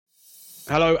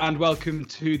Hello and welcome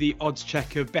to the Odds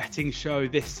Checker betting show.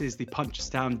 This is the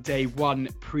Punchestown Day 1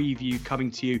 preview coming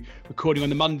to you, recording on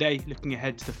the Monday, looking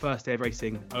ahead to the first day of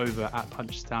racing over at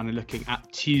Punchestown and looking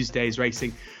at Tuesday's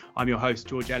racing. I'm your host,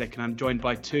 George Ellick, and I'm joined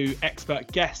by two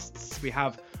expert guests. We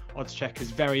have Odds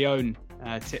Checker's very own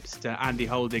tipster, Andy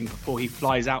Holding, before he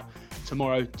flies out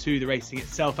tomorrow to the racing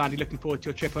itself. Andy, looking forward to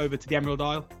your trip over to the Emerald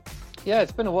Isle? Yeah,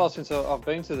 it's been a while since I've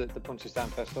been to the Punchestown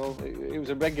Festival. It was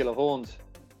a regular haunt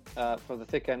for the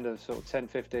thick end of sort of 10,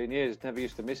 15 years. Never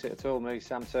used to miss it at all. Me,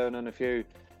 Sam Turner and a few,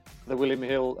 the William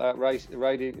Hill racing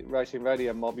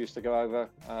radio mob used to go over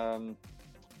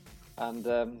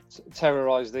and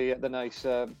terrorise the nice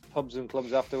pubs and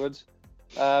clubs afterwards.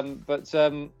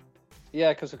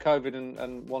 Yeah, because of COVID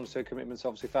and one or two commitments,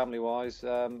 obviously family-wise.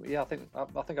 I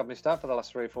think I've missed out for the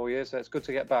last 3 or 4 years. So it's good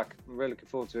to get back. I'm really looking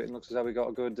forward to it. It looks as though we got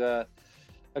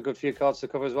a good few cards to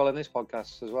cover as well in this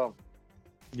podcast as well.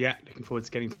 Yeah, looking forward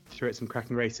to getting through it. Some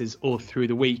cracking races all through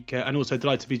the week, and also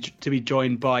delighted to be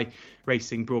joined by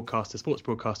racing broadcaster, sports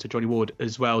broadcaster Johnny Ward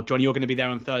as well. Johnny, you're going to be there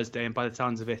on Thursday, and by the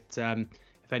sounds of it,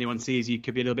 if anyone sees you,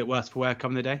 could be a little bit worse for wear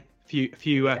come the day. A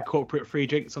few corporate free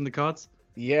drinks on the cards.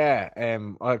 Yeah,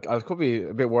 I could be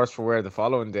a bit worse for wear the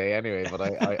following day anyway, but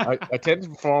I tend to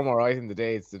perform all right in the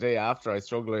day. It's the day after I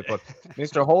struggle with. But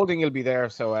Mr. Holding will be there,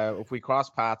 so if we cross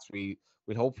paths, we'll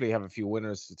hopefully have a few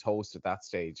winners to toast at that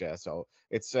stage. Yeah, so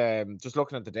it's just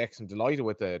looking at the decks and delighted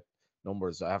with the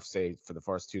numbers. I have to say for the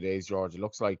first 2 days, George, it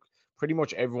looks like pretty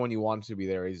much everyone you want to be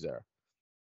there is there.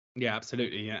 Yeah,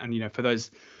 absolutely. And for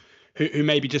those who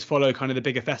maybe just follow kind of the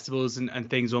bigger festivals and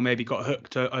things, or maybe got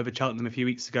hooked over Cheltenham a few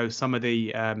weeks ago, some of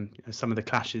the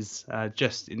clashes,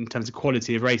 just in terms of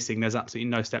quality of racing, there's absolutely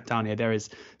no step down here. There is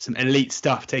some elite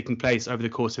stuff taking place over the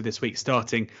course of this week,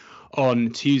 starting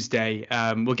on Tuesday.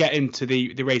 We'll get into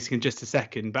the racing in just a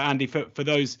second, but Andy, for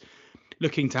those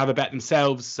looking to have a bet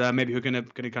themselves, maybe who are going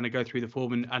to kind of go through the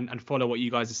form and follow what you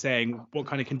guys are saying, what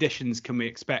kind of conditions can we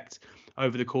expect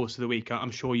over the course of the week? I'm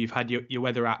sure you've had your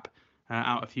weather app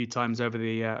out a few times over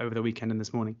the weekend and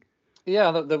this morning.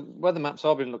 Yeah, the weather maps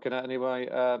I've been looking at anyway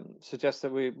suggest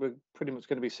that we're pretty much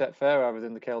going to be set fair over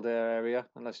in the Kildare area,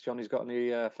 unless Johnny's got any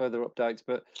further updates.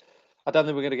 But I don't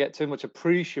think we're going to get too much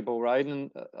appreciable rain.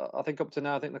 And I think up to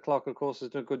now, I think the Clark, of course, has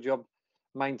done a good job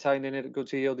maintaining it, good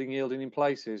to yielding in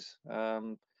places.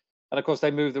 And of course,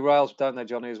 they move the rails, don't they,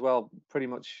 Johnny, as well, pretty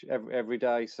much every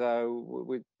day.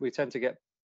 So we tend to get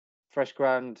fresh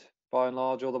ground by and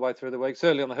large all the way through the week,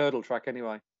 certainly on the hurdle track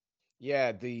anyway.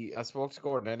 Yeah, I spoke to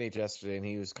Gordon Enage yesterday, and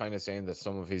he was kind of saying that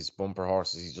some of his bumper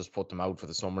horses, he's just put them out for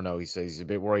the summer now. He says he's a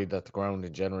bit worried that the ground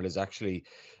in general is actually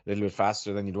a little bit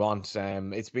faster than you'd want.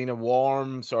 It's been a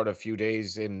warm sort of few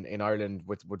days in Ireland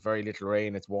with very little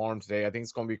rain. It's warm today. I think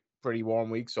it's going to be a pretty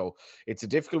warm week, so it's a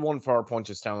difficult one for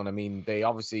Punchestown. I mean, they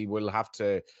obviously will have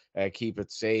to keep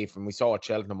it safe, and we saw at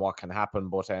Cheltenham what can happen.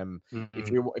 But if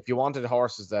you wanted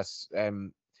horses that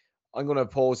I'm going to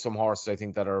pose some horses, I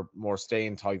think, that are more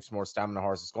staying types, more stamina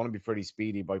horses. It's going to be pretty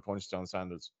speedy by Punchestown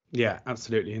standards. Yeah,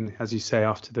 absolutely. And as you say,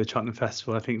 after the Cheltenham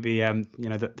Festival, I think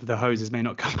the hoses may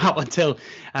not come out until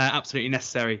absolutely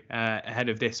necessary ahead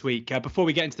of this week. Before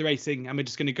we get into the racing, and we're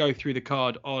just going to go through the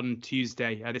card on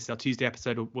Tuesday. This is our Tuesday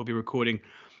episode. We'll be recording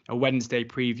a Wednesday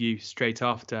preview straight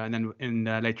after, and then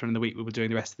later on in the week we'll be doing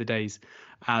the rest of the days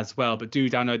as well. But do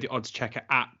download the Odds Checker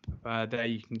app. There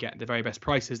you can get the very best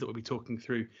prices that we'll be talking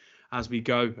through as we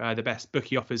go. The best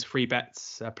bookie offers, free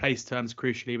bets, place terms,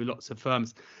 crucially, with lots of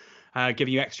firms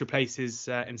giving you extra places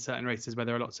in certain races where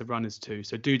there are lots of runners too.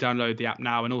 So do download the app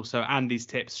now, and also Andy's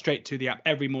tips straight to the app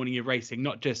every morning of racing,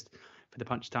 not just for the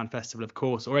Punchestown Festival, of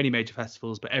course, or any major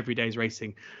festivals, but every day's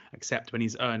racing, except when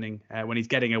he's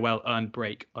getting a well-earned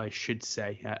break, I should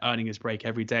say, earning his break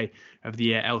every day of the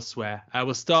year elsewhere.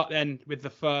 We'll start then with the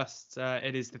first.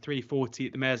 It is the 340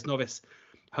 at the Mayor's Novice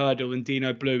Hurdle, and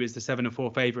Dino Blue is the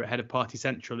 7-4 favourite ahead of Party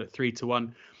Central at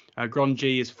 3-1. Grand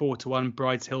G is 4-1,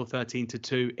 Brides Hill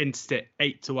 13-2, Instit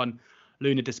 8-1,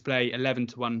 Lunar Display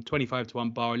 11-1,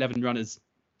 25-1 bar, 11 runners.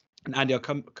 And Andy, I'll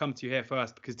come to you here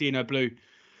first, because Dino Blue,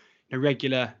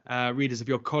 regular readers of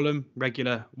your column,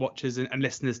 regular watchers and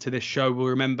listeners to this show will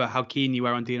remember how keen you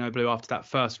were on Dino Blue after that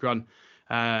first run.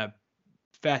 Fair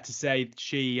to say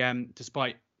she,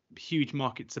 despite huge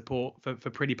market support for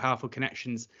pretty powerful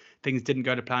connections, things didn't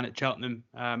go to plan at Cheltenham,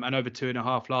 and over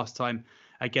 2.5 last time,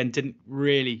 again, didn't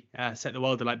really set the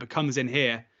world alight, but comes in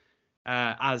here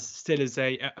as still as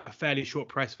a fairly short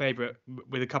price favourite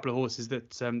with a couple of horses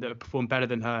that have performed better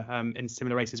than her in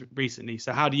similar races recently.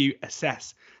 So how do you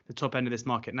assess the top end of this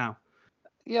market now?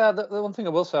 Yeah, the one thing I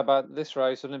will say about this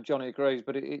race, and if Johnny agrees,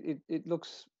 but it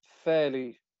looks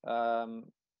fairly a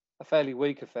fairly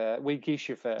weakish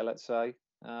affair, let's say.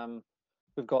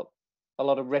 we've got a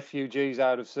lot of refugees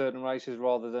out of certain races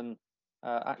rather than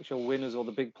actual winners or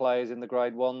the big players in the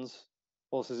Grade 1s,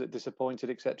 horses that disappointed,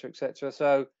 etc., etc.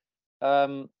 So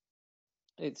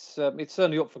it's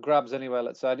certainly up for grabs anyway,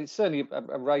 let's say. And it's certainly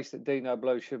a race that Dino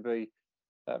Blue should be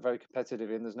very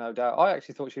competitive in, there's no doubt. I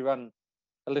actually thought she ran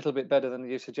a little bit better than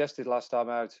you suggested last time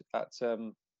out at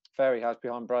Fairy House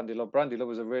behind Brandy Love. Brandy Love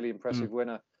was a really impressive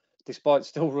winner, despite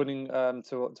still running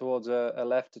towards a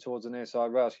left, towards the near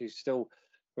side rail. She still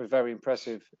was very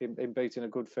impressive in beating a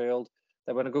good field.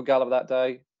 They went a good gallop that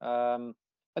day. And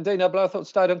Dino Blue, I thought,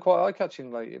 stayed on quite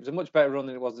eye-catchingly. It was a much better run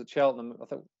than it was at Cheltenham. I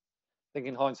think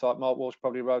in hindsight, Mark Walsh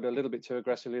probably rode a little bit too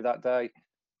aggressively that day.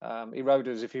 He rode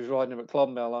as if he was riding him at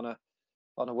Clonmel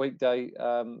on a weekday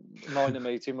minor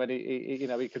meeting when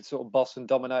he could sort of boss and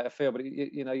dominate a field, but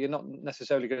you're not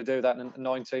necessarily going to do that in a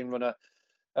 19 runner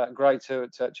Grade 2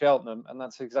 at Cheltenham, and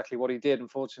that's exactly what he did.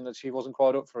 Unfortunately, she wasn't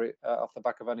quite up for it off the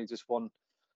back of only just one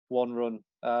run.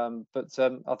 But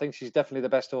I think she's definitely the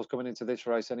best horse coming into this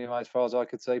race anyway, as far as I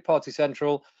could see. Party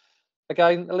Central,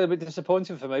 again, a little bit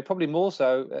disappointing for me, probably more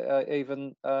so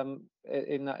even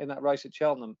in that race at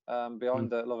Cheltenham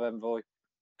behind Love Envoy,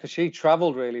 because she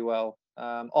travelled really well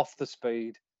off the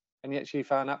speed, and yet she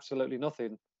found absolutely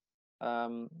nothing.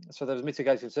 So there was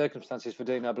mitigating circumstances for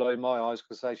Dino Blue in my eyes,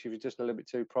 because she was just a little bit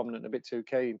too prominent, a bit too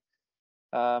keen.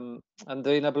 And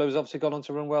Dino Blue has obviously gone on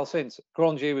to run well since.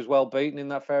 Grandier was well beaten in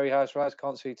that Fairy House race.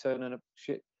 Can't see turning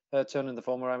the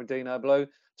form around with Dino Blue. I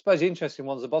suppose the interesting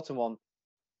one's the bottom one,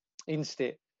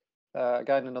 Instit.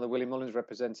 Again, another Willie Mullins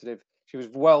representative. She was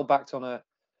well backed on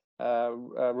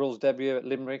a rules debut at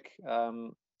Limerick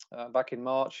back in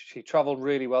March. She travelled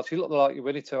really well. She looked like you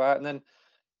winning 2 out, and then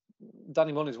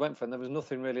Danny Mullins went for her, and there was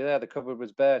nothing really there. The cupboard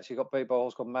was bare. She got beat by a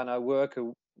horse called Mano Work,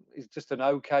 who is just an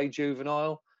okay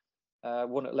juvenile.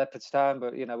 Won at Leopardstown,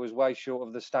 but was way short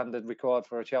of the standard required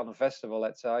for a Cheltenham Festival,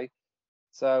 let's say.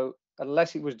 So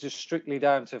unless it was just strictly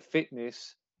down to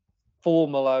fitness,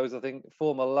 form alone, I think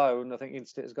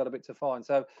Instit has got a bit to find.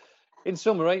 So in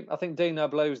summary, I think Dino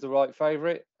Blue is the right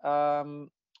favourite.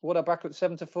 Would I back at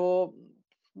 7-4?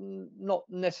 Not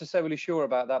necessarily sure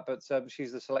about that, but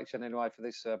she's the selection anyway for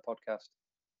this podcast.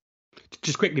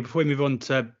 Just quickly before we move on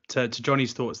to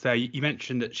Johnny's thoughts there, you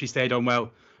mentioned that she stayed on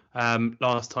well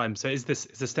last time. So is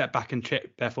a step back and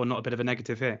chip therefore not a bit of a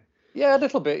negative here? Yeah, a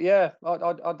little bit. Yeah,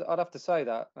 I'd have to say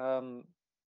that.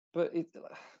 But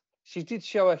she did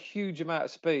show a huge amount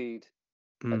of speed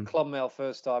at Clonmel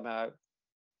first time out.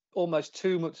 Almost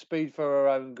too much speed for her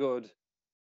own good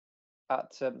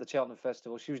at the Cheltenham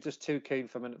Festival. She was just too keen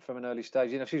from an early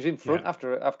stage. She was in front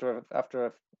after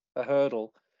a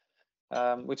hurdle,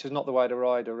 which is not the way to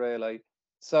ride her really.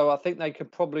 So I think they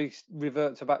could probably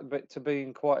revert to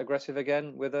being quite aggressive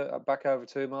again with her back over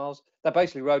 2 miles. They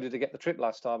basically rode her to get the trip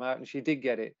last time out, and she did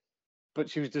get it, but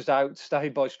she was just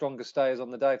outstayed by stronger stayers on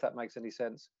the day, if that makes any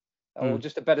sense, or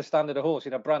just a better standard of horse.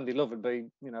 Brandy Love would be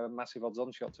a massive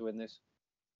odds-on shot to win this.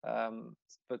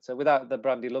 But without the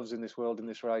Brandy Loves in this world in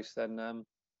this race, then like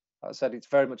I said, it's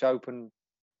very much open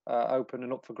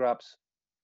and up for grabs.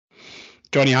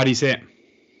 Johnny, how do you see it?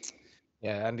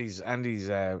 Yeah, Andy's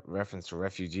reference to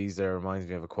refugees there reminds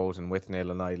me of a quote in Withnail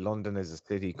and I. London is a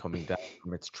city coming down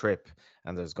from its trip,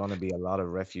 and there's going to be a lot of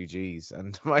refugees,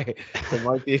 and there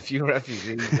might be a few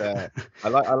refugees. I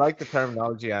like the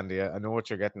terminology, Andy. I know what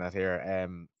you're getting at here.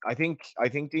 I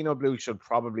think Dino Blue should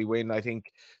probably win. I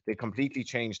think they completely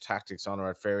changed tactics on her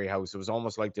at Fairy House. It was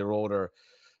almost like they rode her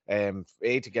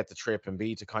A, to get the trip, and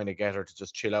B, to kind of get her to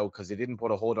just chill out, because they didn't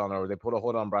put a hood on her. They put a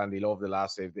hood on Brandy Love the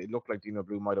last day. It looked like Dino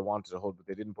Blue might have wanted a hood, but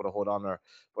they didn't put a hood on her.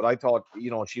 But I thought,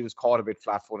 she was caught a bit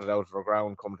flat-footed out of her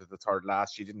ground coming to the third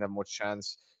last. She didn't have much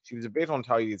chance. She was a bit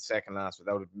untidy at second last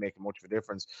without it making much of a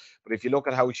difference. But if you look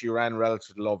at how she ran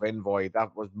relative to Love Envoy,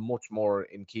 that was much more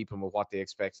in keeping with what they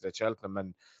expected at Cheltenham.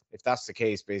 And if that's the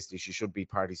case, basically, she should be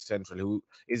Party Central, who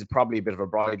is probably a bit of a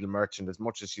bridal merchant. As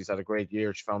much as she's had a great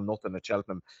year, she found nothing at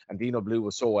Cheltenham. And Dino Blue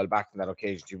was so well backed on that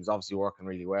occasion. She was obviously working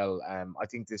really well. I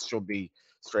think this should be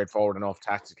straightforward enough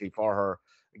tactically for her.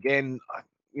 Again,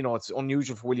 it's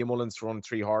unusual for William Mullins to run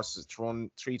 3 horses, to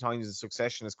run 3 times in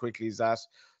succession as quickly as that.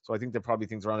 So I think they probably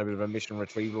think they're on a bit of a mission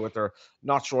retrieval with her.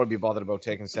 Not sure I'd be bothered about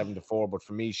taking 7-4, but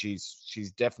for me, she's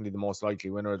definitely the most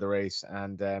likely winner of the race.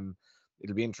 And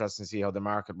it'll be interesting to see how the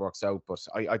market works out. But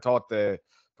I thought the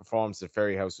performance at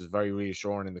Fairy House was very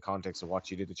reassuring in the context of what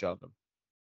she did at Cheltenham.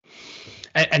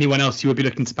 Anyone else you would be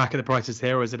looking to back at the prices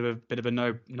here, or is it a bit of a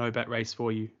no bet race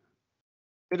for you?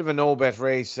 Bit of a no bet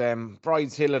race.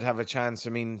 Bride's Hill would have a chance. I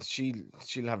mean, she'll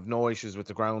have no issues with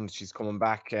the ground. She's coming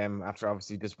back after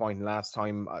obviously disappointing last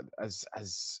time. As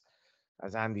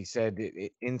as Andy said,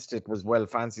 Instit was well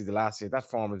fancied the last year. That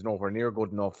form is nowhere near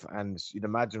good enough, and you'd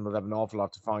imagine would have an awful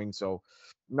lot to find. So,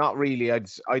 not really.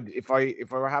 If I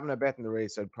were having a bet in the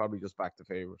race, I'd probably just back the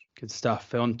favourite. Good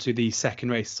stuff. On to the second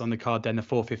race on the card then, the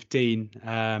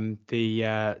 4:15.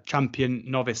 The champion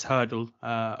novice hurdle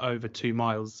over 2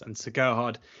 miles, and Sir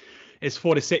Gerhard is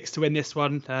 4-6 to win this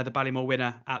one. The Ballymore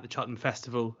winner at the Cheltenham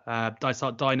Festival.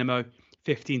 Dysart Dynamo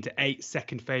 15-8,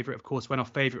 second favourite. Of course, went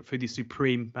off favourite for the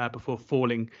Supreme before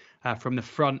falling from the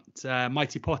front.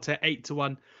 Mighty Potter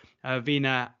 8-1.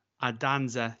 Vina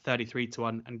Adanza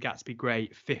 33-1, and Gatsby Gray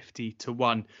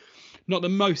 50-1. Not the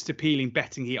most appealing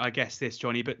betting heat, I guess, this,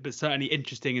 Johnny, but certainly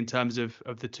interesting in terms of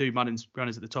the two runners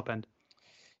at the top end.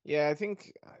 Yeah, I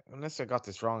think, unless I got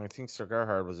this wrong, I think Sir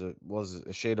Gerhard was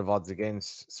a shade of odds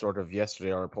against sort of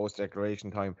yesterday or post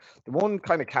declaration time. The one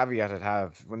kind of caveat I'd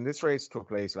have, when this race took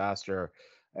place last year,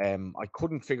 I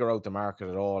couldn't figure out the market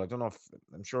at all. I don't know if,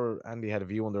 I'm sure Andy had a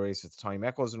view on the race at the time.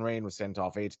 Echoes and Rain was sent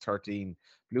off 8-13.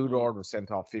 Blue Lord was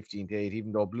sent off 15-8,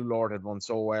 even though Blue Lord had won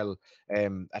so well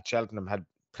at Cheltenham, had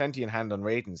plenty in hand on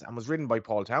ratings, and was ridden by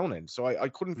Paul Townend. So I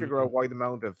couldn't figure out why the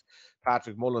mount of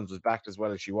Patrick Mullins was backed as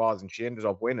well as she was, and she ended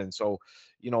up winning. So,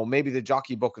 maybe the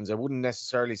jockey bookings, I wouldn't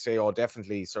necessarily say, oh,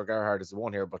 definitely Sir Gerhard is the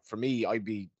one here. But for me,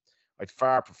 I'd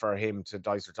far prefer him to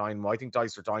Dysart Dynamo. I think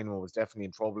Dysart Dynamo was definitely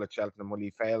in trouble at Cheltenham when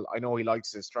he fell. I know he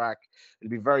likes his track.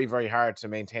 It'll be very, very hard to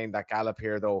maintain that gallop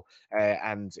here, though.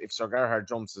 And if Sir Gerhard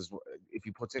if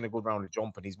he puts in a good round of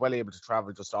jumping, he's well able to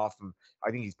travel just off him.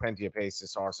 I think he's plenty of pace,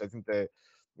 this horse. I think the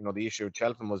issue with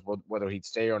Cheltenham was whether he'd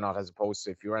stay or not, as opposed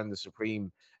to if you ran the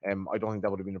Supreme. I don't think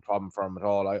that would have been a problem for him at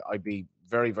all. I'd be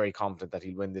very, very confident that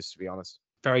he'll win this, to be honest.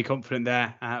 Very confident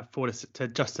there to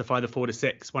justify the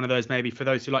 4-6. One of those, maybe for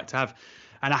those who like to have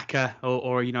an ACCA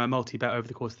or a multi-bet over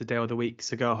the course of the day or the week.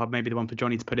 So go ahead, maybe the one for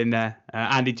Johnny to put in there.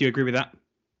 Andy, do you agree with that?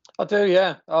 I do,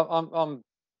 yeah. I'm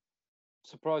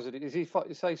surprised at it. Is he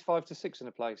says 5-6 in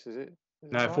a place? Is it?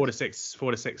 No, right?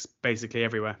 4-6, basically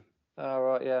everywhere. Oh,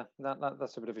 right, yeah.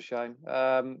 That's a bit of a shame.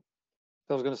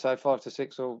 I was going to say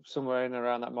 5-6 or somewhere in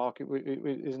around that market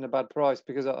isn't a bad price,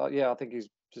 because I think he's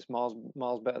just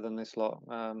miles better than this lot,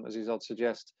 as his odds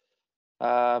suggest.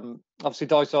 Obviously,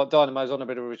 Dysart Dynamo's on a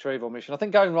bit of a retrieval mission. I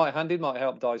think going right-handed might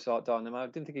help Dysart Dynamo. I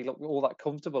didn't think he looked all that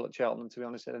comfortable at Cheltenham, to be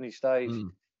honest, at any stage.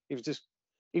 He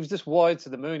was just wide to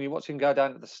the moon. You watch him go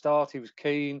down at the start. He was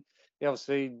keen. He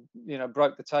obviously,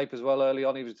 broke the tape as well early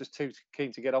on. He was just too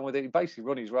keen to get on with it. He basically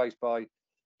run his race by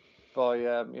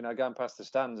going past the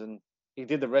stands, and he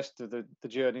did the rest of the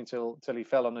journey until he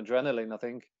fell on adrenaline, I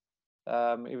think.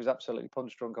 He was absolutely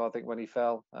punch drunk, I think, when he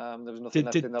fell. There was nothing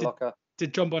left in the locker.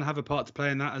 Did John Bon have a part to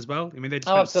play in that as well? I mean, they just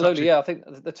absolutely, yeah. I think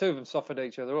the two of them softened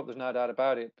each other up. There's no doubt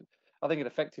about it. But I think it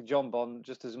affected John Bon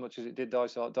just as much as it did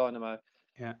Dysart Dynamo.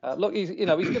 Yeah. Look, he's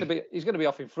going to be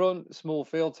off in front. Small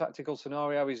field, tactical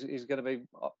scenario. He's going to be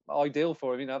ideal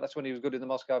for him. That's when he was good in the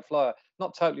Moscow Flyer.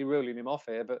 Not totally ruling him off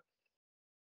here, but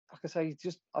like I say,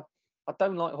 I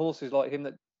don't like horses like him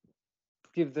that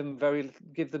give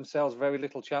themselves very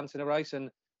little chance in a race, and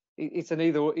it's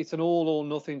an all or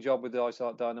nothing job with the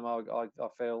Dysart Dynamo. I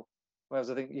feel,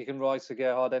 whereas I think you can ride Sir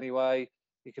Gerhard anyway.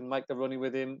 You can make the running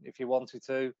with him if you wanted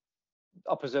to.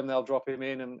 I presume they'll drop him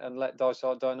in and let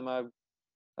Dysart Dynamo,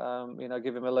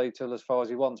 give him a lead till as far as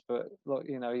he wants. But look,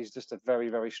 he's just a very,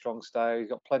 very strong stay. He's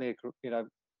got plenty of,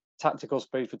 tactical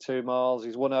speed for 2 miles.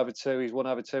 He's won over 2. He's won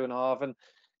over 2.5, and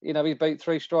he beat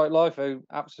 3 Strike Life, who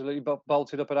absolutely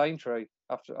bolted up at Aintree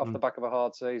off the back of a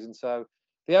hard season. So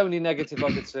the only negative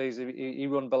I could see is he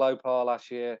run below par last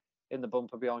year in the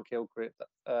bumper behind Kilcrit.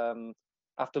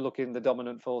 After looking the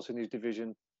dominant force in his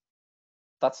division,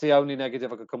 that's the only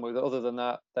negative I could come with. Other than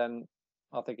that, then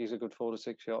I think he's a good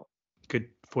 4-6 shot. Good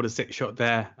 4-6 shot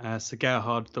there. Sir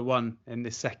Gerhard, the one in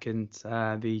this second,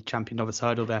 the champion novice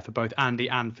hurdle there for both Andy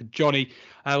and for Johnny.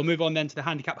 We'll move on then to the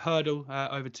handicap hurdle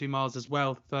over 2 miles as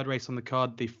well. Third race on the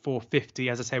card, the 450.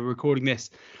 As I say, we're recording this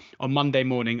on Monday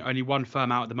morning. Only one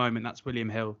firm out at the moment. That's William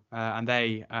Hill. And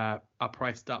they are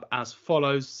priced up as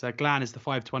follows. Glan is the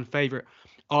 5-1 favourite.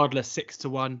 Ardler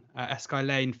 6-1. Esky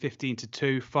Lane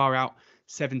 15-2. Far Out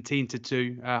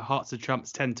 17-2. Hearts of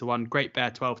Trumps 10-1. Great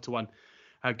Bear 12-1.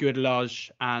 Guadalage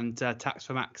and Tax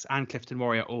for Max and Clifton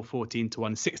Warrior all 14-1,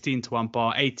 16-1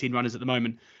 bar, 18 runners at the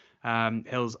moment.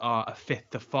 Hills are a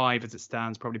 5th to 5 as it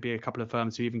stands. Probably be a couple of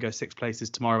firms who even go 6 places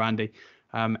tomorrow, Andy.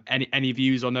 Any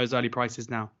views on those early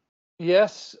prices now?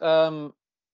 Yes. I've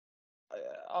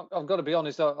got to be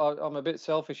honest. I'm a bit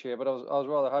selfish here, but I was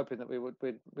rather hoping that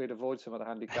we'd avoid some of the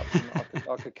handicaps.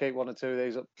 I could keep 1 or 2 of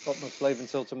these up my sleeve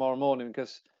until tomorrow morning,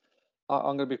 because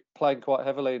I'm going to be playing quite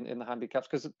heavily in the handicaps,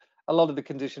 because a lot of the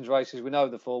conditions races, we know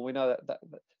the form, we know that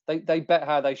they bet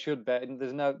how they should bet, and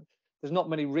there's not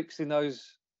many ricks in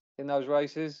those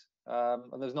races,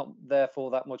 and there's not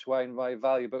therefore that much way of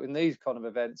value. But in these kind of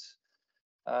events,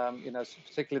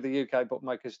 particularly the UK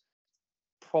bookmakers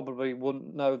probably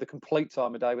wouldn't know the complete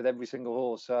time of day with every single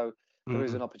horse. So there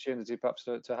is an opportunity perhaps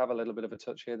to have a little bit of a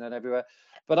touch here and then everywhere.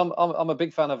 But I'm a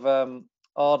big fan of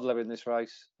Ardler in this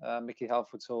race, Mickey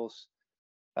Halford's horse.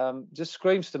 Just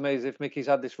screams to me as if Mickey's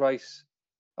had this race,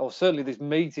 or certainly this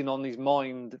meeting on his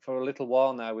mind for a little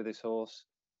while now with this horse.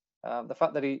 The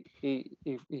fact that he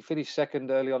finished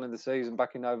second early on in the season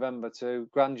back in November to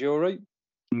Grand Jury,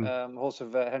 horse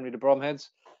of Henry de Bromhead's,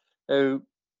 who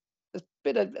has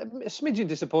been a smidgen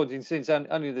disappointing since,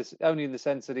 only in the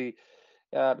sense that he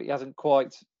hasn't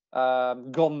quite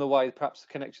gone the way perhaps the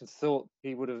connections thought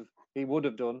he would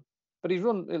have done. But he's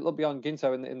run a little beyond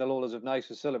Ginto in the Lawlers of Nace,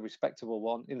 was still a respectable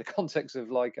one in the context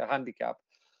of like a handicap.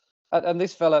 And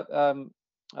this fella,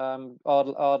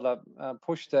 Ardler,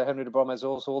 pushed Henry de Bromhead's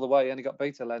horse all the way, and he got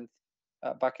beat a length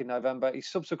back in November. He's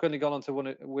subsequently gone on to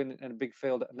win in a big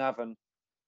field at Navan,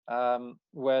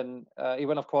 when he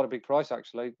went off quite a big price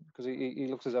actually, because he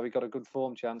looks as though he got a good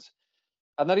form chance.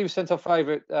 And then he was sent off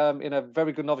favourite in a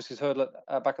very good novices hurdle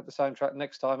back at the same track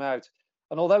next time out.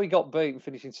 And although he got beat and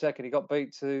finishing second, he got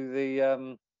beat to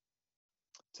the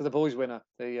boys winner,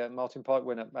 the Martin Pike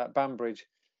winner at Banbridge.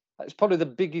 It's probably the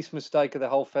biggest mistake of the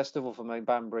whole festival for me,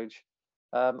 Banbridge.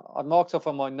 I marked off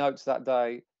on my notes that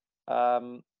day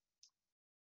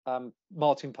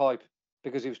Martin Pipe,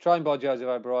 because he was trained by Joseph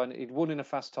O'Brien. He'd won in a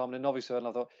fast time in a novice hurdle, and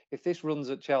I thought, if this runs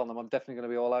at Cheltenham, I'm definitely going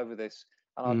to be all over this.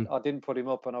 And I didn't put him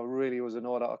up, and I really was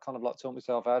annoyed. I kind of like talked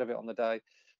myself out of it on the day.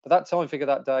 But that time figure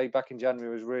that day back in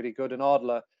January was really good. And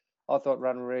Ardler, I thought,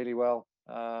 ran really well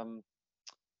to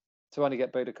only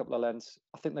get beat a couple of lengths.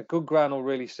 I think the good ground will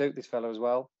really suit this fellow as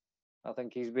well. I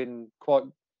think he's been quite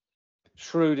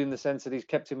shrewd in the sense that he's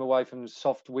kept him away from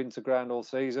soft winter ground all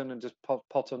season and just pot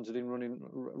hunted him,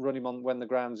 run him on when the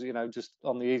ground's, just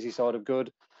on the easy side of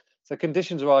good. So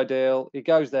conditions are ideal. He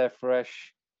goes there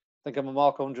fresh. I think I'm a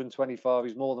mark 125.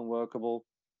 He's more than workable.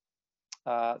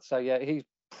 So yeah, he's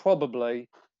probably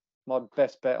my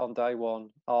best bet on day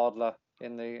one. Ardler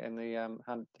in the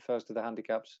first of the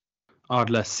handicaps.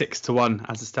 Ardler 6-1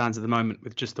 as it stands at the moment,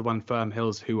 with just the one firm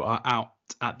Hills who are out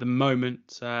at the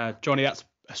moment. Johnny, that's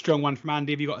a strong one from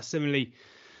Andy. Have you got a similarly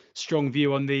strong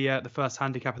view on the first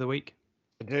handicap of the week?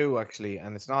 I do actually,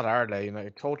 and it's not Ardler. I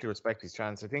totally respect his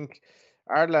chance. I think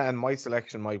Ardler and my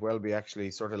selection might well be actually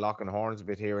sort of locking horns a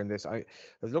bit here in this. I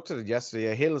looked at it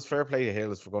yesterday. Hills, fair play to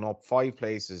Hills for going up 5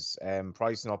 places,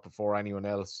 pricing up before anyone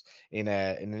else in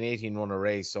an 18-runner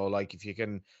race. So like, if you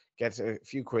can get a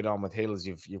few quid on with Hills,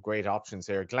 you've great options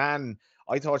there. Glan,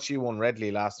 I thought she won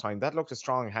readily last time. That looked a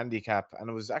strong handicap, and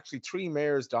it was actually 3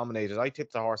 mares dominated. I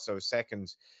tipped the horse that was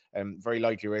second. Very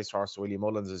likely race horse Willie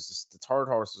Mullins. Is the third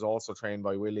horse is also trained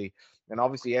by Willie, and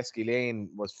obviously Esky Lane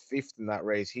was 5th in that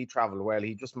race. He travelled well.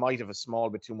 He just might have a small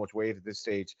bit too much weight at this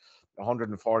stage,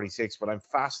 146. But I'm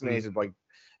fascinated by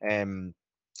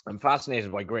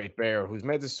Great Bear, who's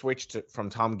made the switch from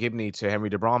Tom Gibney to Henry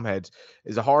de Bromhead.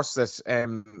 Is a horse that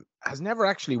has never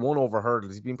actually won over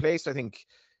hurdles. He's been placed, I think,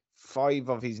 5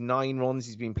 of his 9 runs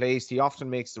he's been placed. He often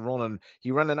makes the run, and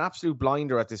he ran an absolute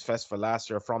blinder at this festival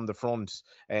last year from the front,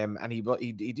 and he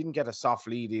didn't get a soft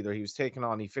lead either. He was taken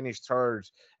on. He finished 3rd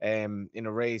in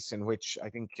a race in which I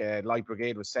think Light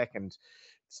Brigade was 2nd.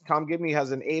 Tom Gibney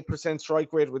has an 8%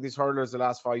 strike rate with his hurlers the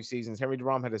last 5 seasons. Henry de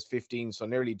Bromhead has 15, so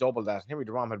nearly double that. Henry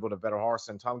de Bromhead would have better horse,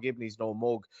 and Tom Gibney's no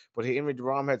mug. But Henry de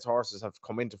Bromhead's horses have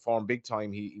come into form big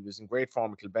time. He was in great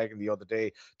form at Kilbeggan the other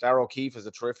day. Darrow O'Keefe has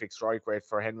a terrific strike rate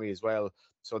for Henry as well.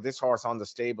 So this horse on the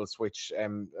stable switch,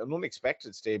 an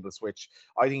unexpected stable switch,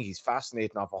 I think he's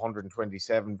fascinating off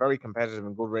 127. Very competitive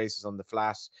and good races on the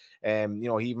flat.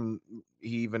 He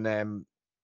even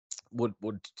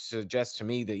would suggest to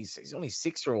me that he's only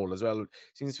 6-year-old as well.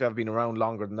 Seems to have been around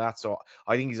longer than that. So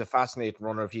I think he's a fascinating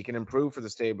runner. If he can improve for the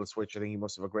stable switch, I think he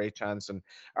must have a great chance. And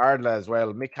Ardler as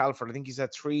well. Mick Halford, I think he's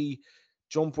had 3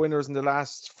 jump winners in the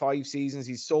last 5 seasons.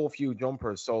 He's so few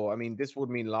jumpers. So, I mean, this would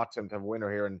mean a lot to him to have a winner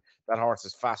here. And that horse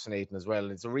is fascinating as well.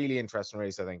 It's a really interesting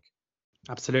race, I think.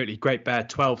 Absolutely. Great Bear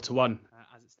 12-1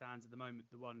 as it stands at the moment.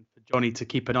 The one for Johnny to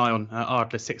keep an eye on.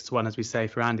 Ardler 6-1, as we say,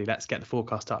 for Andy. Let's get the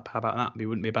forecast up. How about that? It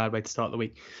wouldn't be a bad way to start the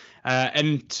week.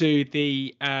 And to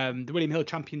the William Hill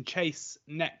Champion Chase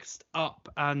next up,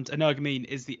 and Energumene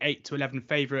is the 8-11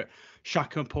 favourite.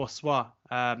 Chacun pour soi,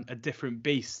 a different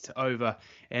beast over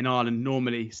in Ireland.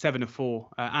 Normally 7-4.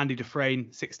 Andy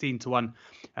Dufresne 16-1.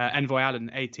 Envoy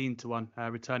Allen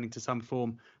 18-1, returning to some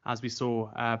form as we saw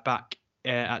back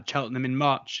at Cheltenham in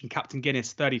March, and Captain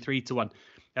Guinness 33-1.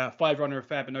 5-runner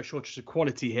affair, but no shortage of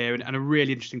quality here, and a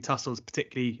really interesting tussles,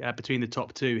 particularly between the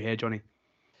top two here, Johnny.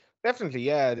 Definitely,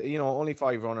 yeah. Only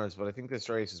 5 runners, but I think this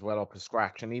race is well up to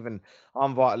scratch. And even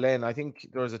on Lane, I think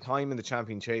there was a time in the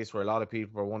Champion Chase where a lot of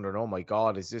people were wondering, "Oh my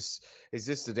God, is this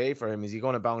the day for him? Is he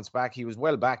going to bounce back?" He was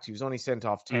well backed. He was only sent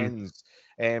off tens.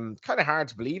 Kind of hard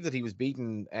to believe that he was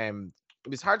beaten. It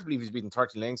was hard to believe he was beaten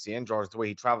 30 lengths the end, George, the way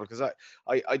he travelled, because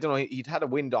I don't know, he'd had a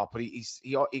wind up, but he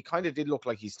kind of did look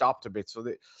like he stopped a bit. So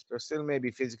there's still maybe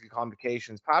physical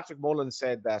complications. Patrick Mullen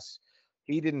said that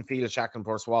he didn't feel Jacques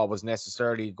Poursois was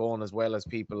necessarily going as well as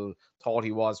people thought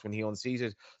he was when he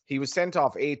unseated. He was sent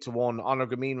off 8-1. Honor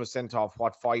Gamine was sent off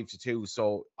 5-2.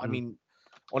 So I mean,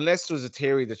 unless there's a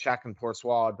theory that Jacques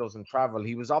Poursois doesn't travel,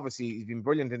 he's been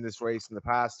brilliant in this race in the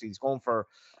past. He's going for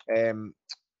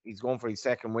his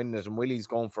second win it, and Willie's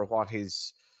going for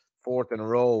his fourth in a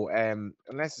row.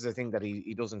 Unless it's a thing that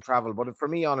he doesn't travel. But for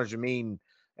me, Honor Gamine,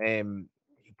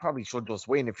 he probably should just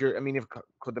win. If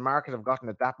could the market have gotten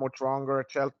it that much wrong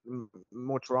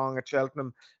at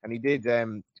Cheltenham, and he did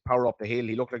power up the hill.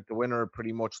 He looked like the winner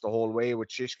pretty much the whole way with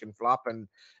Shishkin flopping.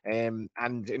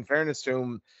 And in fairness to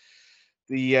him,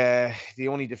 the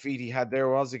only defeat he had there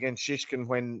was against Shishkin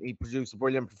when he produced a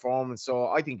brilliant performance. So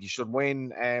I think he should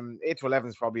win. 8-11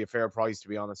 is probably a fair price, to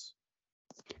be honest.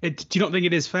 Do you not think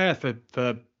it is fair for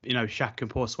Jacques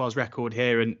Poursois' record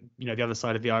here and the other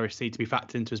side of the Irish Sea to be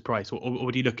factored into his price,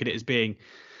 or do you look at it as being,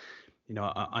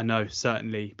 I know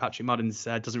certainly Patrick Mullins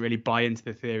doesn't really buy into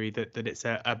the theory that it's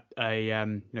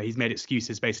he's made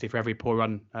excuses basically for every poor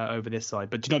run over this side.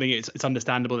 But do you not think it's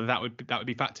understandable that would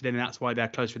be factored in, and that's why they're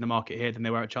closer in the market here than they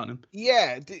were at Cheltenham?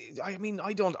 Yeah, I mean,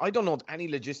 I don't know any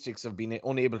logistics of being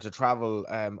unable to travel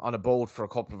on a boat for a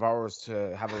couple of hours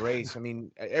to have a race. I mean,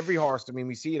 every horse. I mean,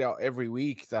 we see it out every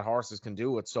week that horses can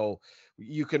do it. So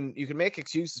you can make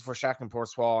excuses for Jacques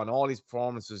Poursois and all his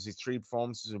performances, his 3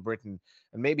 performances in Britain,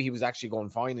 and maybe he was actually going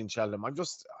fine in Cheltenham. I'm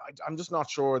just not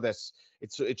sure that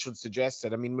it should suggest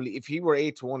that. I mean, if he were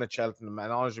 8-1 at Cheltenham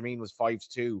and Honor Gamine was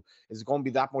 5-2, is it going to be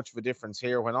that much of a difference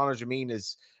here when Honor Gamine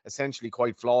is essentially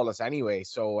quite flawless anyway?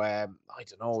 So I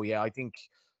don't know. Yeah, I think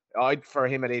I'd prefer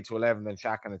him at 8-11 than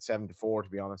Shakan at 7-4, to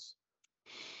be honest.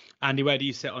 Andy, where do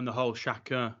you sit on the whole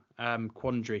Shaka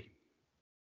quandary?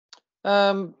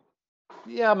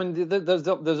 Yeah, I mean, there's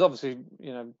obviously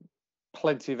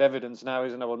plenty of evidence now,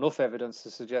 isn't there? Well, enough evidence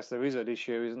to suggest there is an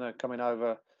issue, isn't there, coming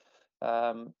over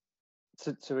to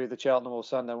either Cheltenham or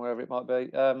Sandown, wherever it might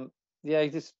be. Yeah, he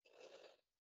just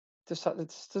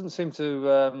it doesn't seem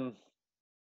to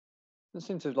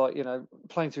like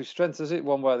playing to his strengths, is it,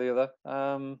 one way or the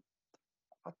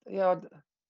other?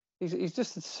 He's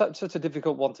just such a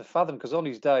difficult one to fathom, because on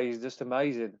his day he's just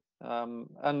amazing.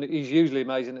 And he's usually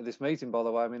amazing at this meeting, by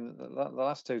the way. I mean, the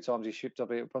last 2 times he shipped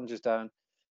up here at Punchestown,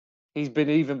 he's been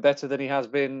even better than he has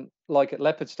been like at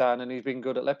Leopardstown, and he's been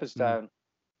good at Leopardstown.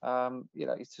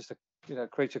 He's just a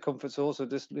creature comforts also.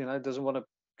 Just doesn't want to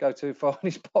go too far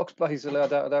in his box. Basically, I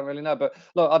don't really know. But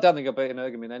look, I don't think I'll beat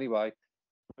Energumin anyway,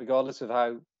 regardless of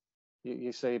how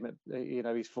you see him at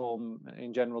his form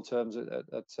in general terms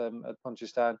at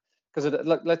Punchestown. Because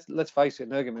let's face it,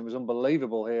 Energumin was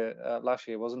unbelievable here last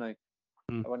year, wasn't he?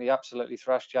 When he absolutely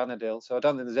thrashed Janadil. So I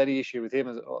don't think there's any issue with him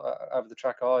over the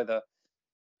track either.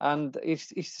 And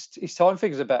his time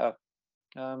figures are better.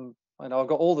 I've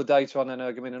got all the data on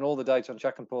Energumin and all the data on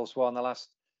Jacques Poursois in the last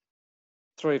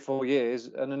 3 or 4 years,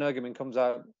 and Energumin comes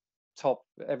out top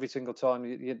every single time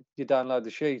you download the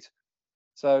sheet.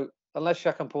 So unless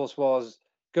Jacques Poursois is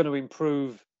going to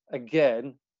improve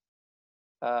again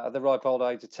at the ripe old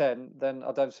age of 10, then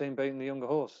I don't see him beating the younger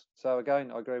horse. So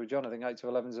again, I agree with John. I think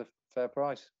 8-11 is a fair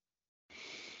price.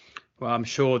 Well, I'm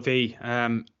sure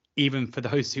even for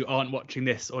those who aren't watching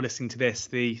this or listening to this,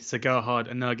 the Cigar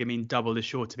and Energumin double is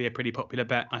sure to be a pretty popular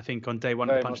bet, I think, on day one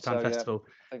of the Punchestown Festival.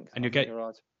 Yeah. I think you're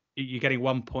right. You're getting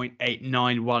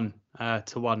 1.891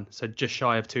 to 1, so just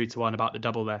shy of 2 to 1 about the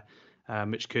double there,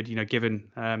 which could,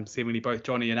 given seemingly both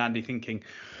Johnny and Andy thinking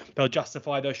they'll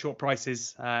justify those short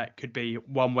prices, could be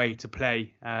one way to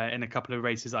play in a couple of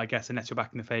races, I guess, unless you're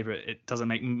backing the favourite. It doesn't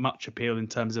make much appeal in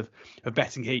terms of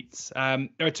betting heats. There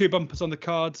are 2 bumpers on the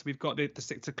cards. We've got the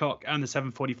 6 o'clock and the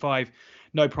 7:45.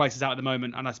 No prices out at the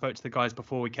moment, and I spoke to the guys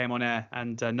before we came on air,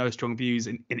 and no strong views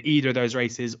in either of those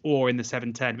races or in the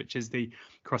 7:10, which is the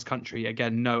cross country.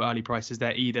 Again, no early prices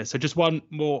there either. So just one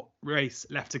more race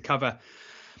left to cover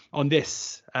on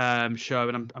this show,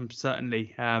 and I'm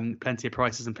certainly plenty of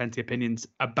prices and plenty of opinions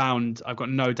abound. I've got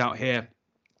no doubt here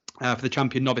for the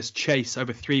Champion Novice Chase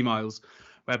over 3 miles,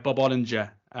 where Bob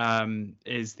Ollinger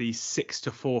is the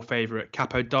 6-4 favourite.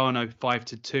 Capodano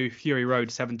 5-2, Fury Road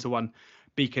 7-1,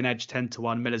 Beacon Edge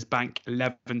 10-1, Miller's Bank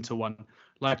 11-1,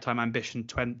 Lifetime Ambition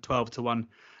 12-1,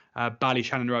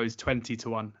 Ballyshannon Rose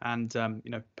 20-1. And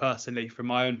personally, from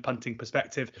my own punting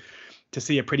perspective, to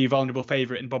see a pretty vulnerable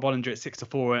favourite in Bob Ollinger at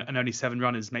 6-4 and only 7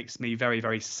 runners makes me very,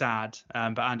 very sad.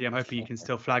 But Andy, I'm hoping you can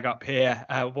still flag up here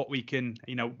what we can,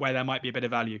 where there might be a bit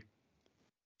of value.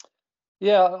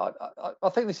 Yeah, I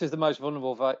think this is the most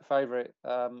vulnerable favourite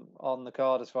on the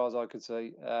card as far as I could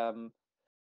see.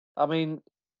 I mean,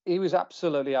 he was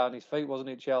absolutely on his feet, wasn't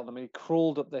he, at Cheltenham? He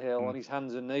crawled up the hill on his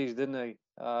hands and knees, didn't he?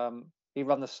 He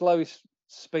ran the slowest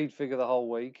speed figure the whole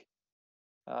week.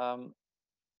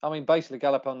 I mean, basically,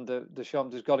 Galopin de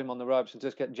Champs just got him on the ropes and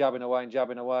just kept jabbing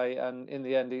away. And in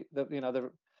the end,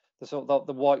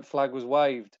 the white flag was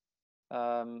waved.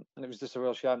 And it was just a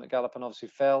real shame that Galopin obviously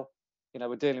fell.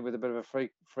 We're dealing with a bit of a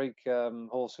freak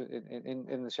horse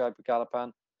in the shape of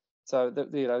Galopin. So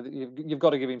you've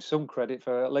got to give him some credit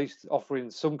for at least offering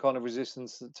some kind of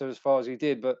resistance to as far as he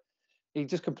did. But he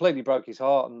just completely broke his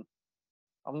heart, and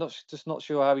I'm not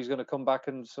sure how he's going to come back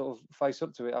and sort of face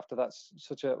up to it after that's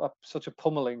such a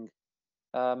pummeling.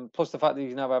 Plus the fact that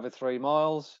he's now over 3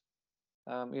 miles.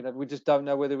 We just don't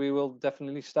know whether he will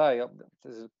definitely stay.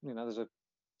 There's a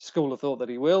school of thought that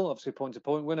he will, obviously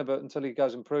point-to-point winner, but until he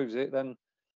goes and proves it, then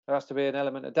there has to be an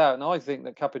element of doubt. And I think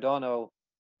that Capodano will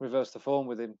reverse the form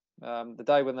with him. The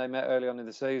day when they met early on in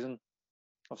the season,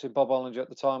 obviously Bob Ollinger at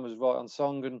the time was right on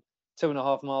song, and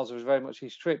 2.5 miles was very much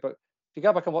his trip. But if you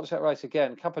go back and watch that race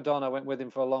again, Capodano went with him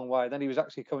for a long way. Then he was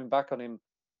actually coming back at him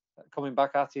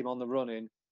on the run-in.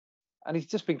 And he's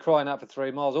just been crying out for 3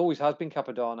 miles, always has been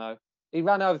Capodano. He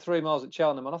ran over 3 miles at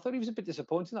Cheltenham, and I thought he was a bit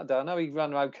disappointing that day. I know he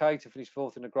ran okay to finish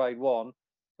 4th in a Grade 1,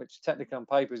 which technically on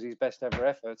paper is his best ever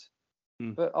effort.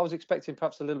 But I was expecting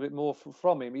perhaps a little bit more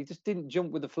from him. He just didn't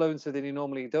jump with the fluency that he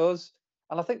normally does.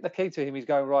 And I think the key to him is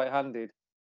going right-handed.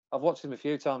 I've watched him a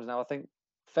few times now. I think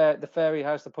the Fairy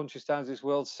House, the Punchestown of this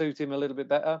world suit him a little bit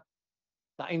better.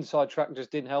 That inside track just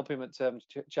didn't help him at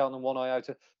Cheltenham 1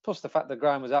 iota. Plus the fact the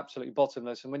ground was absolutely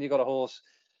bottomless. And when you've got a horse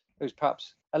who's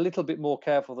perhaps a little bit more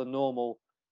careful than normal,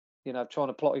 trying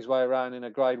to plot his way around in a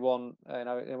Grade 1,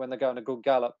 when they're going a good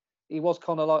gallop, he was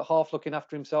kind of like half looking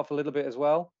after himself a little bit as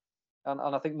well.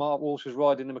 And I think Mark Walsh was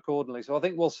riding him accordingly. So I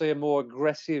think we'll see a more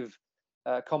aggressive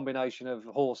combination of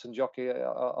horse and jockey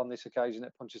on this occasion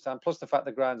at Punchestown. Plus the fact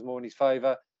the ground's more in his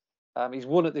favour. He's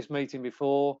won at this meeting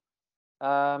before.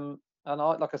 And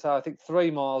like I say, I think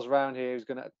 3 miles round here is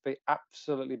going to be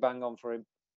absolutely bang on for him.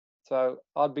 So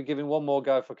I'd be giving one more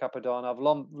go for Capodano. I've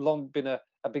long been a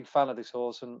big fan of this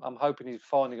horse, and I'm hoping he's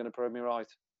finally going to prove me right.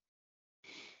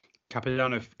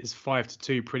 Capodano is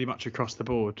 5-2 pretty much across the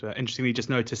board. Interestingly, just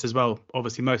noticed as well,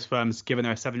 obviously most firms, given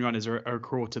there are 7 runners, are a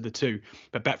quarter the 2,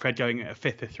 but Betfred going at a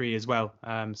 5th of 3 as well.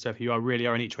 So if you really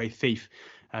are an each way thief,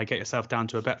 get yourself down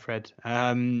to a Betfred.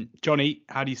 Johnny,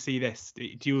 how do you see this?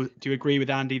 Do you agree with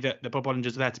Andy that the Bob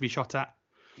Ollinger's there to be shot at?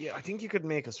 Yeah, I think you could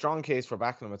make a strong case for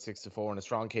backing him at 6-4 and a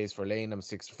strong case for laying him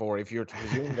 6-4 if you're to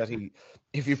presume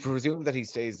that he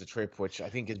stays the trip, which I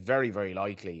think is very, very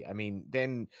likely. I mean,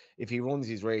 then if he runs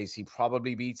his race, he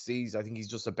probably beats these. I think he's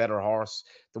just a better horse.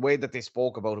 The way that they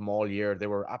spoke about him all year, they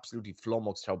were absolutely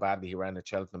flummoxed how badly he ran at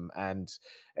Cheltenham, and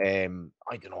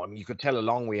I don't know. I mean, you could tell a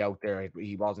long way out there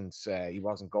he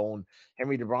wasn't going.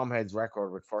 Henry de Bromhead's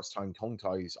record with first time tongue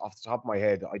ties, off the top of my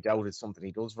head, I doubt it's something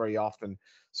he does very often.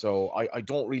 So I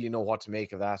don't really know what to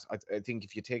make of that. I think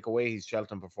if you take away his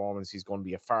Cheltenham performance, he's going to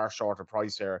be a far shorter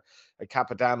price here.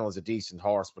 Capodano is a decent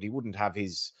horse, but he wouldn't have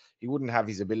his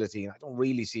ability, and I don't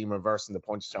really see him reversing the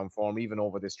Punchestown form even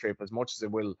over this trip as much as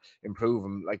it will improve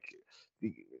him. Like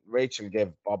Rachel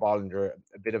gave Bob Ollinger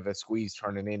a bit of a squeeze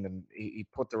turning in, and he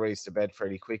put the race to bed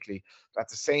fairly quickly. But at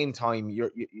the same time,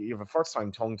 you have a first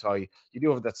time tongue tie. You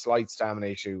do have that slight stamina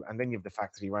issue, and then you have the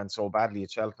fact that he ran so badly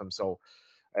at Cheltenham. So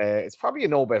it's probably a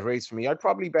no-bet race for me. I'd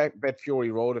probably bet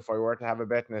Fury Road if I were to have a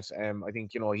bet in it. I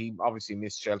think, he obviously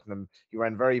missed Cheltenham. He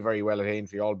ran very, very well at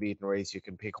Aintree, albeit in a race you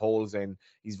can pick holes in.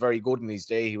 He's very good in his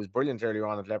day. He was brilliant earlier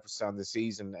on at Leopardstown this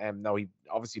season. Now, he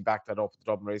obviously backed that up at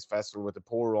the Dublin Race Festival with a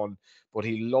poor run, but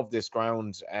he loved this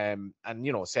ground. And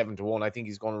 7-1, I think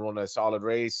he's going to run a solid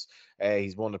race.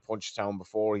 He's won at Punchestown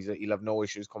before. He'll have no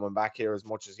issues coming back here as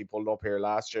much as he pulled up here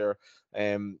last year.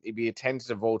 It'd be a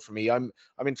tentative vote for me. I'm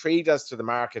intrigued as to the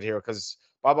market here because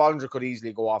Bob Ollinger could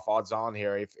easily go off odds on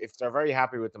here. If they're very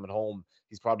happy with him at home,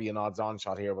 he's probably an odds on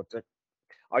shot here. But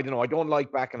I don't know. I don't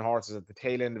like backing horses at the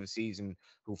tail end of a season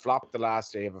who flopped the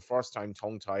last day, have a first time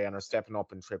tongue tie, and are stepping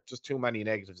up in trip. Just too many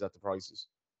negatives at the prices.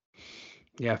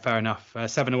 Yeah, fair enough.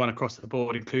 7-1 across the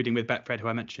board, including with Betfred, who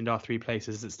I mentioned are 3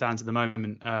 places as it stands at the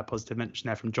moment. Positive mention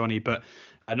there from Johnny, but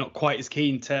not quite as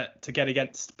keen to get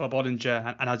against Bob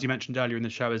Oddinger. And as you mentioned earlier in the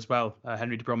show as well,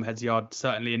 Henry de Bromhead's Yard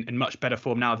certainly in much better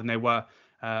form now than they were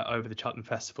over the Cheltenham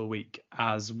Festival week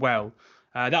as well.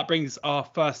 That brings our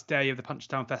first day of the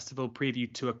Punchestown Festival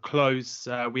preview to a close.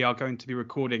 We are going to be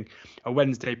recording a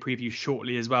Wednesday preview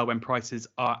shortly as well when prices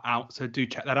are out. So do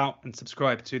check that out and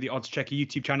subscribe to the Odds Checker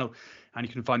YouTube channel. And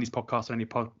you can find these podcasts on any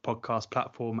podcast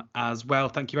platform as well.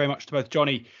 Thank you very much to both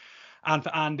Johnny and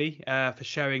for Andy for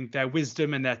sharing their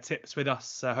wisdom and their tips with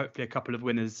us. Hopefully a couple of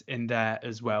winners in there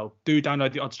as well. Do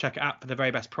download the Odds Checker app for the very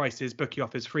best prices, bookie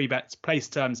offers, free bets, place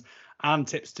terms and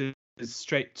tips to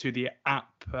straight to the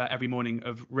app every morning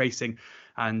of racing.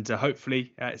 And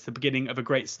hopefully it's the beginning of a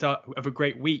great start of a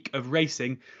great week of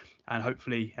racing. And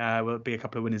hopefully will be a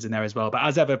couple of winners in there as well. But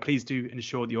as ever, please do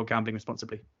ensure that you're gambling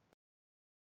responsibly.